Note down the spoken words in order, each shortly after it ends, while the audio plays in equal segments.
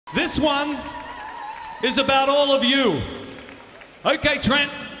This one is about all of you. Okay,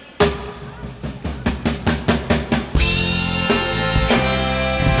 Trent.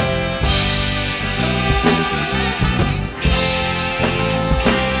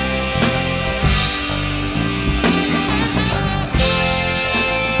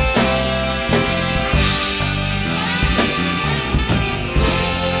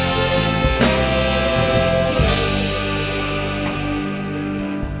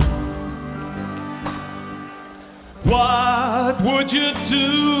 What would you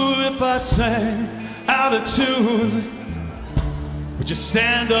do if I sang out of tune? Would you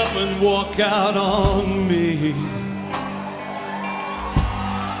stand up and walk out on me?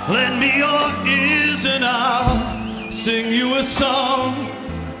 Lend me your ears and I'll sing you a song.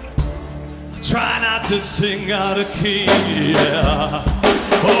 I'll try not to sing out of key, yeah.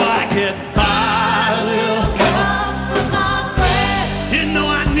 Oh, I get by a little help from my friend. You know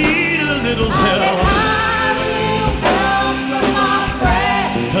I need a little help.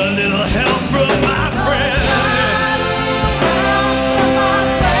 A little help from my friend.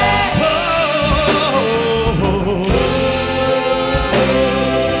 Oh.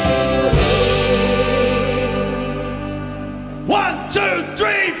 1, 2,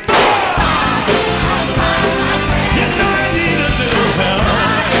 3, 4. You know I need a little help.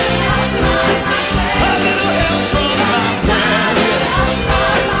 A little help from my friend.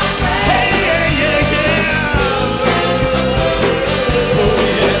 Hey, yeah, yeah, yeah.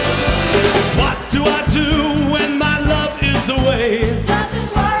 What do I do when my love is away? Doesn't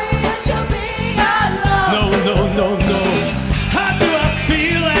worry you to be alone. No, no, no, no. How do I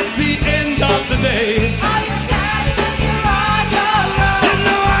feel at the end of the day? Are you sad because you're on your own? You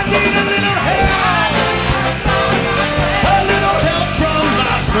know I need a little help. A little help from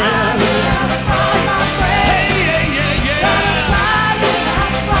my friend. Hey, yeah, yeah, yeah.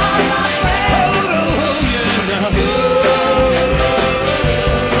 Oh, oh, yeah, now.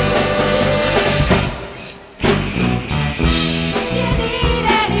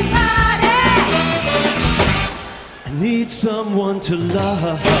 Need someone to love.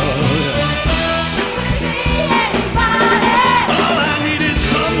 All I need is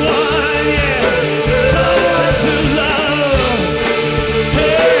someone, yeah, someone to love.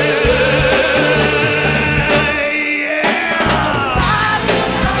 Hey, yeah.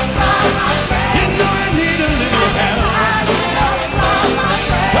 You know I need a little help.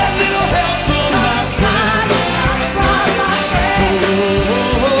 A little help from my friend.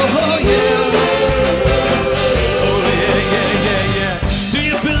 Oh, yeah.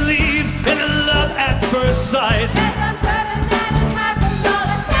 Sight.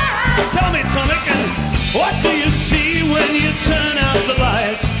 Tell me, Tonic, what do you see when you turn out the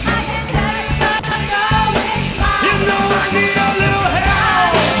lights? You know I need a little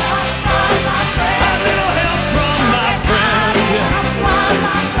help. A little help from my friend.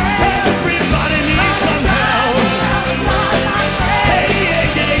 Everybody needs some help. Hey,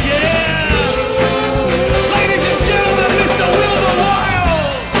 yeah, yeah, yeah. Ladies and gentlemen, Mr. Will the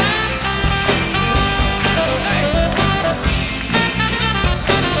Wild. Hey.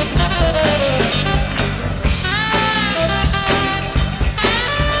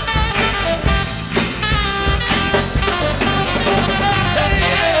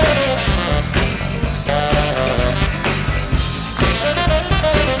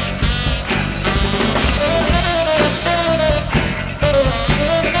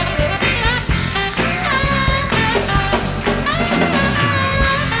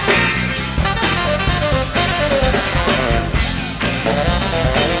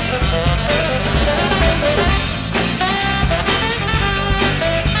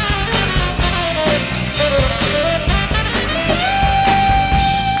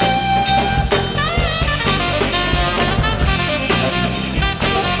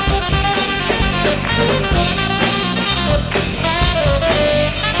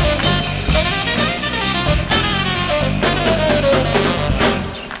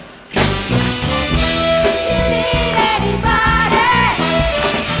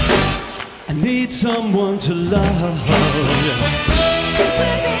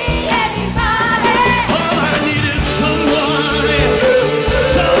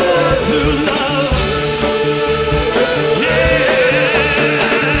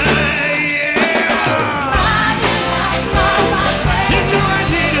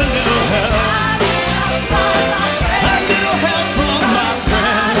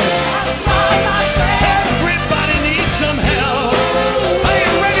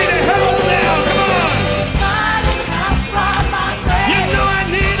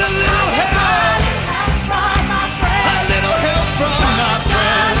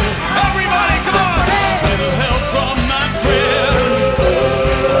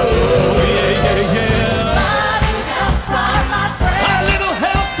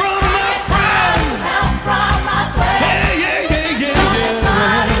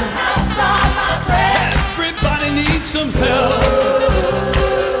 some help.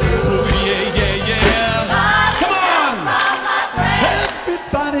 Oh yeah, yeah, yeah. Come on.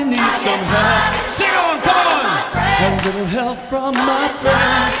 Everybody needs some help. Sing on, come on. A little help from my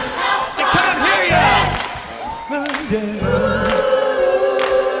friend. I can't hear ya. Yeah.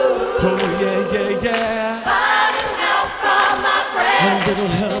 Oh yeah, yeah, yeah. A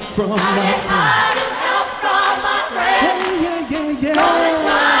little help from my friend. Oh yeah, yeah, yeah.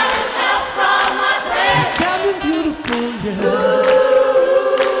 You're sounding beautiful, yeah.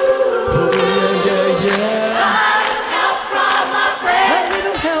 Oh yeah, yeah, yeah. A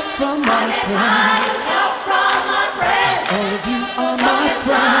little help from my friend. All of you are my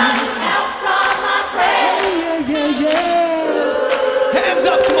friends. Oh yeah, yeah, yeah. Hands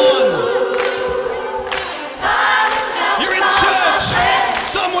up, come on. You're in church,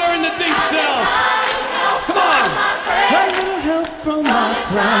 somewhere in the deep south. Come on. A little help from my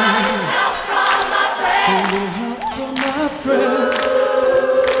friend. A little help from my friend.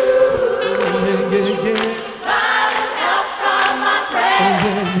 Oh yeah, yeah, yeah. Oh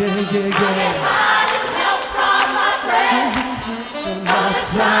yeah, yeah, yeah, yeah. A little help from my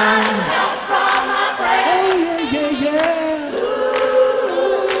friend.